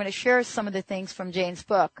back, I'm going to share some of the things from Jane's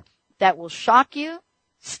book that will shock you,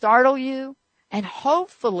 startle you, and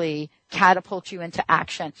hopefully catapult you into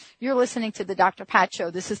action. You're listening to the Dr. Pat Show.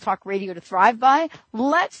 This is Talk Radio to Thrive By.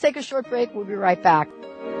 Let's take a short break. We'll be right back.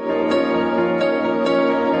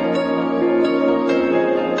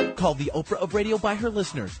 Called the Oprah of radio by her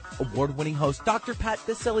listeners, award-winning host Dr. Pat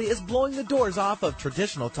Baccili is blowing the doors off of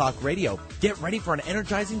traditional talk radio. Get ready for an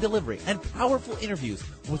energizing delivery and powerful interviews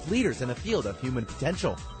with leaders in the field of human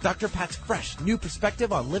potential. Dr. Pat's fresh, new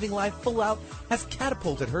perspective on living life full out has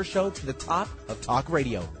catapulted her show to the top of talk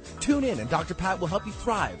radio. Tune in and Dr. Pat will help you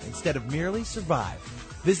thrive instead of merely survive.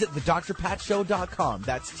 Visit thedrpatshow.com.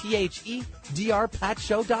 That's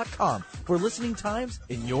THEDRPatshow.com for listening times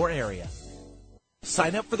in your area.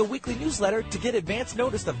 Sign up for the weekly newsletter to get advance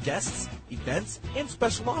notice of guests, events, and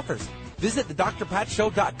special offers. Visit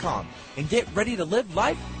thedrpatshow.com and get ready to live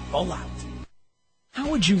life full out. How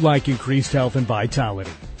would you like increased health and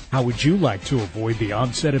vitality? How would you like to avoid the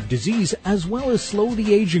onset of disease as well as slow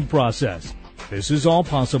the aging process? This is all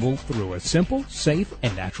possible through a simple, safe,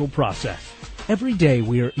 and natural process. Every day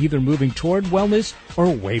we are either moving toward wellness or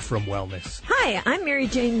away from wellness. Hi, I'm Mary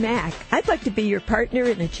Jane Mack. I'd like to be your partner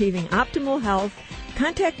in achieving optimal health.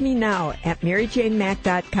 Contact me now at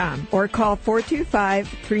maryjanemack.com or call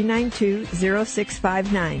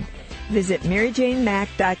 425-392-0659. Visit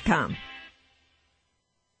maryjanemack.com.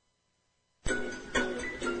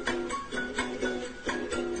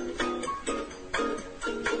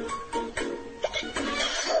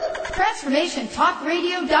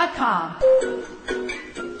 TransformationTalkRadio.com.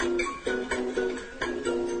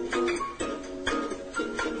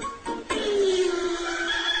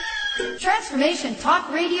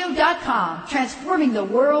 TransformationTalkRadio.com. Transforming the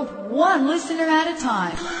world one listener at a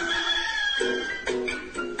time.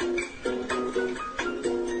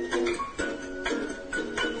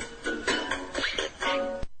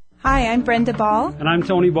 Hi, I'm Brenda Ball. And I'm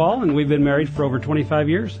Tony Ball, and we've been married for over 25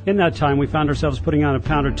 years. In that time, we found ourselves putting on a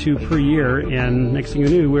pound or two per year, and next thing you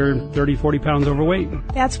knew, we were 30, 40 pounds overweight.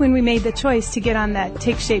 That's when we made the choice to get on that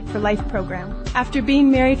Take Shape for Life program. After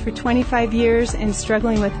being married for 25 years and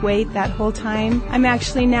struggling with weight that whole time, I'm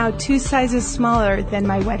actually now 2 sizes smaller than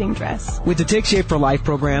my wedding dress. With the Take Shape for Life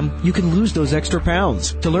program, you can lose those extra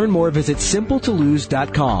pounds. To learn more, visit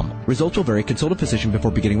simpletolose.com. Results will vary. Consult a physician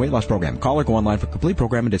before beginning weight loss program. Call or go online for complete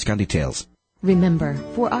program and discount details. Remember,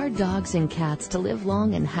 for our dogs and cats to live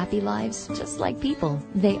long and happy lives, just like people,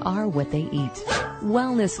 they are what they eat.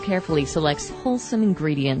 Wellness carefully selects wholesome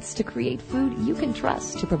ingredients to create food you can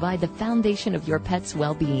trust to provide the foundation of your pet's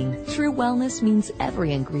well-being. True wellness means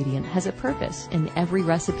every ingredient has a purpose in every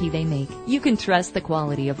recipe they make. You can trust the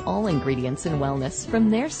quality of all ingredients in wellness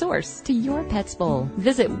from their source to your pet's bowl.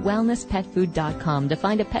 Visit wellnesspetfood.com to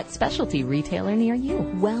find a pet specialty retailer near you.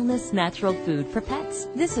 Wellness natural food for pets.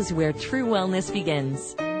 This is where true wellness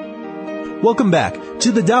begins. Welcome back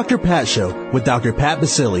to the Dr. Pat Show with Dr. Pat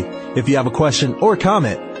Baccili. If you have a question or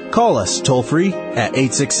comment, call us toll free at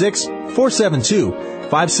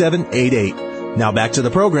 866-472-5788. Now back to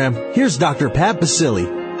the program. Here's Dr. Pat Baccili.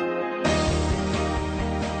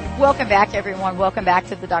 Welcome back, everyone. Welcome back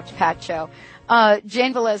to the Dr. Pat Show.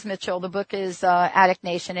 Jane Velez-Mitchell, the book is Addict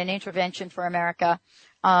Nation, an intervention for America.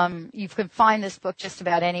 You can find this book just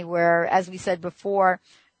about anywhere. As we said before,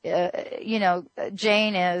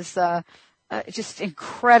 Jane is just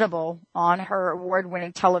incredible on her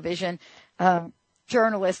award-winning television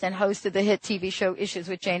journalist and host of the hit TV show Issues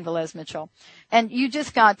with Jane Velez-Mitchell. And you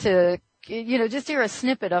just got to, just hear a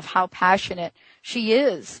snippet of how passionate she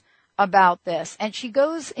is about this. And she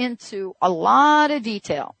goes into a lot of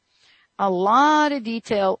detail about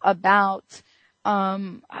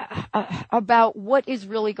what is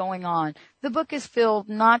really going on. The book is filled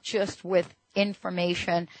not just with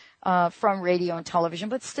information from radio and television,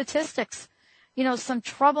 but statistics. Some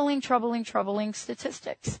troubling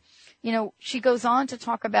statistics. She goes on to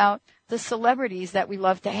talk about the celebrities that we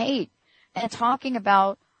love to hate and talking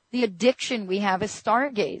about the addiction we have as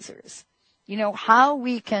stargazers. How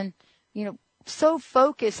we can, so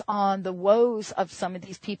focus on the woes of some of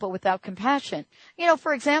these people without compassion.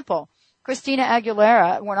 For example, Christina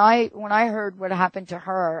Aguilera, when I heard what happened to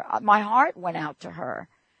her, my heart went out to her.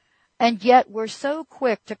 And yet we're so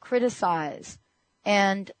quick to criticize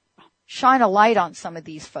and shine a light on some of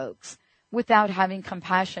these folks without having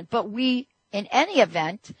compassion. But we, in any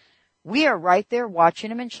event, we are right there watching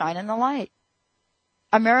them and shining the light.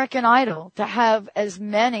 American Idol, to have as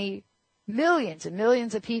many millions and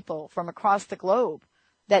millions of people from across the globe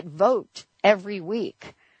that vote every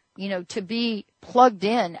week, to be plugged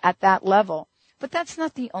in at that level. But that's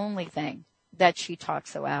not the only thing that she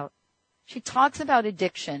talks about. She talks about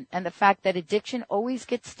addiction and the fact that addiction always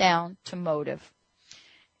gets down to motive.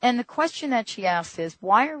 And the question that she asks is,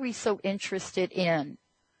 why are we so interested in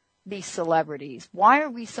these celebrities? Why are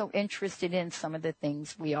we so interested in some of the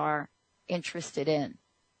things we are interested in?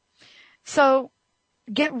 So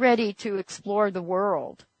get ready to explore the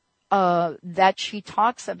world that she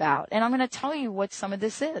talks about. And I'm going to tell you what some of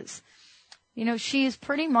this is. She's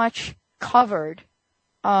pretty much covered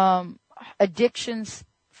addictions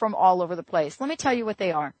from all over the place. Let me tell you what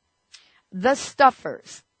they are. The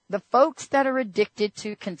stuffers, the folks that are addicted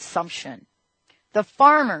to consumption. The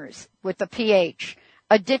farmers with the PH,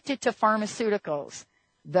 addicted to pharmaceuticals.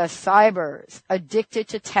 The cybers, addicted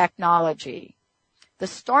to technology. The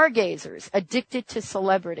stargazers, addicted to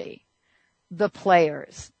celebrity. The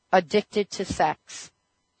players, addicted to sex.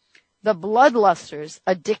 The bloodlusters,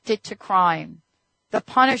 addicted to crime. The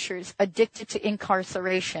punishers, addicted to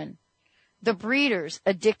incarceration. The breeders,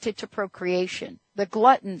 addicted to procreation. The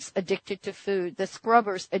gluttons, addicted to food. The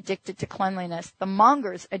scrubbers, addicted to cleanliness. The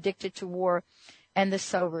mongers, addicted to war. And the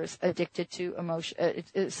sobers, addicted to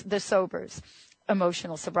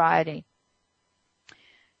emotional sobriety.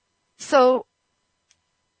 So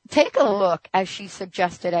take a look, as she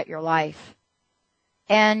suggested, at your life.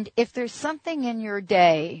 And if there's something in your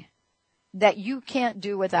day that you can't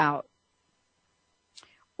do without,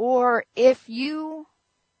 or if you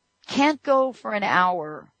can't go for an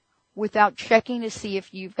hour without checking to see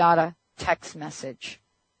if you've got a text message,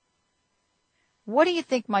 what do you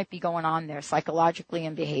think might be going on there psychologically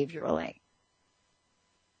and behaviorally?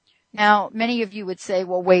 Now, many of you would say,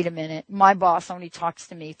 well, wait a minute. My boss only talks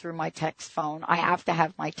to me through my text phone. I have to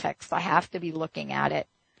have my text. I have to be looking at it.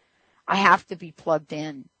 I have to be plugged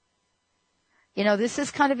in. This is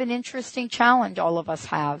kind of an interesting challenge all of us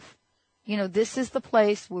have. This is the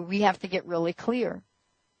place where we have to get really clear.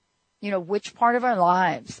 Which part of our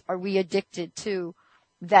lives are we addicted to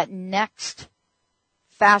that next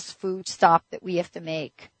fast food stop that we have to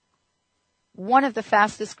make? One of the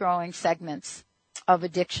fastest growing segments of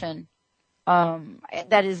addiction,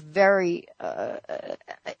 that is very,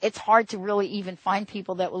 it's hard to really even find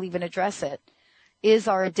people that will even address it, is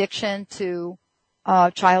our addiction to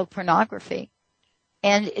child pornography.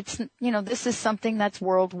 And it's, this is something that's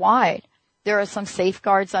worldwide. There are some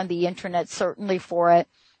safeguards on the internet certainly for it,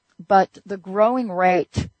 but the growing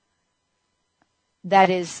rate that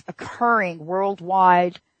is occurring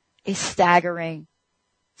worldwide is staggering.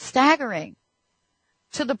 Staggering.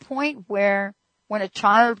 To the point where when a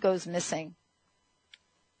child goes missing,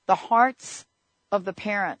 the hearts of the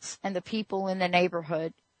parents and the people in the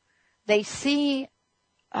neighborhood, they see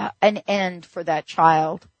an end for that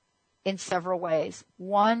child in several ways.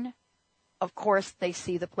 One, of course, they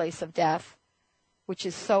see the place of death, which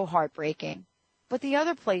is so heartbreaking. But the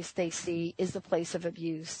other place they see is the place of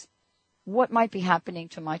abuse. What might be happening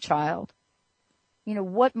to my child?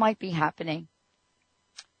 What might be happening?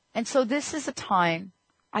 And so this is a time,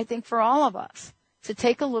 I think, for all of us to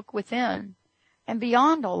take a look within, and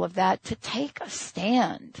beyond all of that, to take a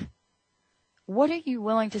stand. What are you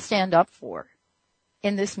willing to stand up for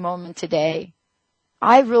in this moment today?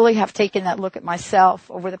 I really have taken that look at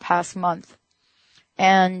myself over the past month,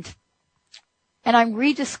 and I'm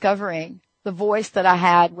rediscovering the voice that I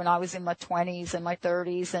had when I was in my 20s and my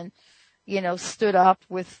 30s and, stood up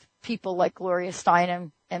with people like Gloria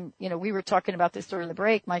Steinem and, we were talking about this during the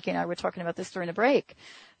break. Mikey and I were talking about this during the break.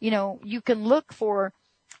 You can look for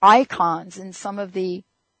icons in some of the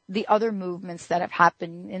other movements that have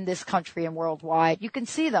happened in this country and worldwide. You can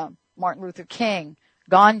see them. Martin Luther King,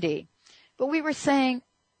 Gandhi. But we were saying,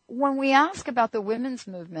 when we ask about the women's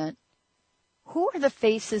movement, who are the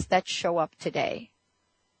faces that show up today?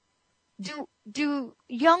 Do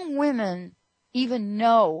young women even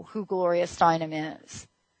know who Gloria Steinem is?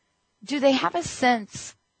 Do they have a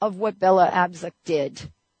sense of what Bella Abzug did?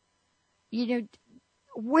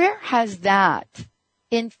 Where has that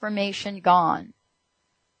information gone?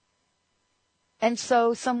 And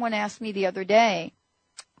so someone asked me the other day,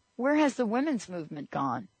 where has the women's movement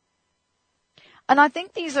gone? And I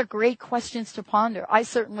think these are great questions to ponder. I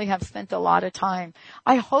certainly have spent a lot of time.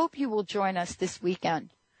 I hope you will join us this weekend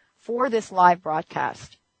for this live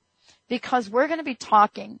broadcast, because we're going to be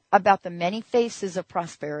talking about the many faces of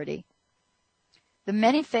prosperity. The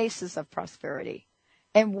many faces of prosperity,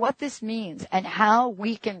 and what this means, and how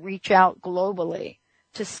we can reach out globally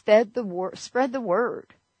to spread the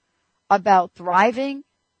word about thriving,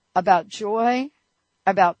 about joy,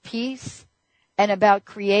 about peace, and about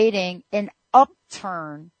creating an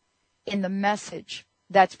upturn in the message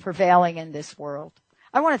that's prevailing in this world.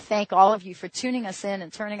 I want to thank all of you for tuning us in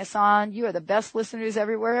and turning us on. You are the best listeners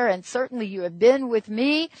everywhere, and certainly you have been with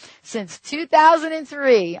me since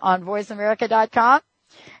 2003 on VoiceAmerica.com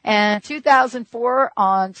and 2004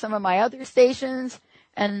 on some of my other stations.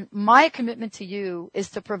 And my commitment to you is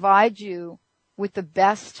to provide you with the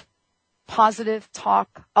best positive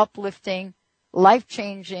talk, uplifting,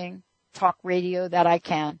 life-changing talk radio that I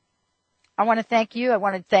can. I want to thank you. I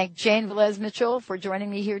want to thank Jane Velez-Mitchell for joining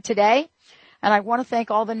me here today. And I want to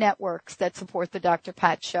thank all the networks that support the Dr.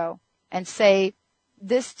 Pat Show, and say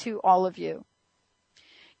this to all of you.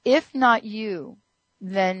 If not you,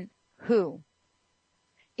 then who?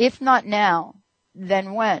 If not now,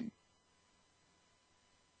 then when?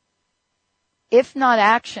 If not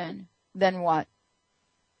action, then what?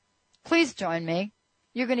 Please join me.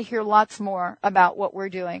 You're going to hear lots more about what we're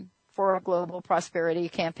doing for a global prosperity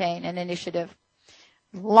campaign and initiative.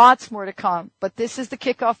 Lots more to come, but this is the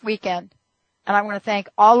kickoff weekend. And I want to thank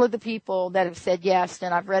all of the people that have said yes,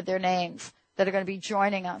 and I've read their names, that are going to be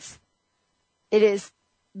joining us. It is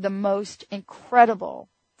the most incredible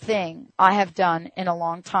thing I have done in a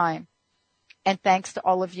long time. And thanks to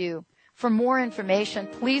all of you. For more information,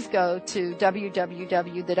 please go to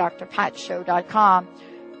www.thedrpatshow.com,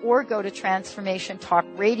 or go to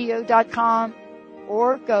transformationtalkradio.com,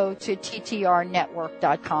 or go to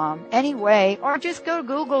ttrnetwork.com. Anyway, or just go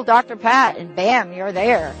Google Dr. Pat and bam, you're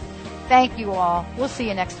there. Thank you all. We'll see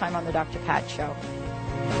you next time on the Dr. Pat Show.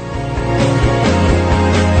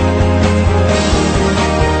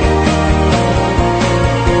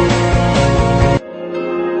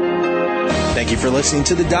 Thank you for listening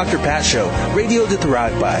to the Dr. Pat Show, radio to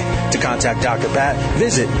thrive by. To contact Dr. Pat,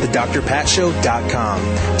 visit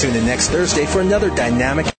thedrpatshow.com. Tune in next Thursday for another dynamic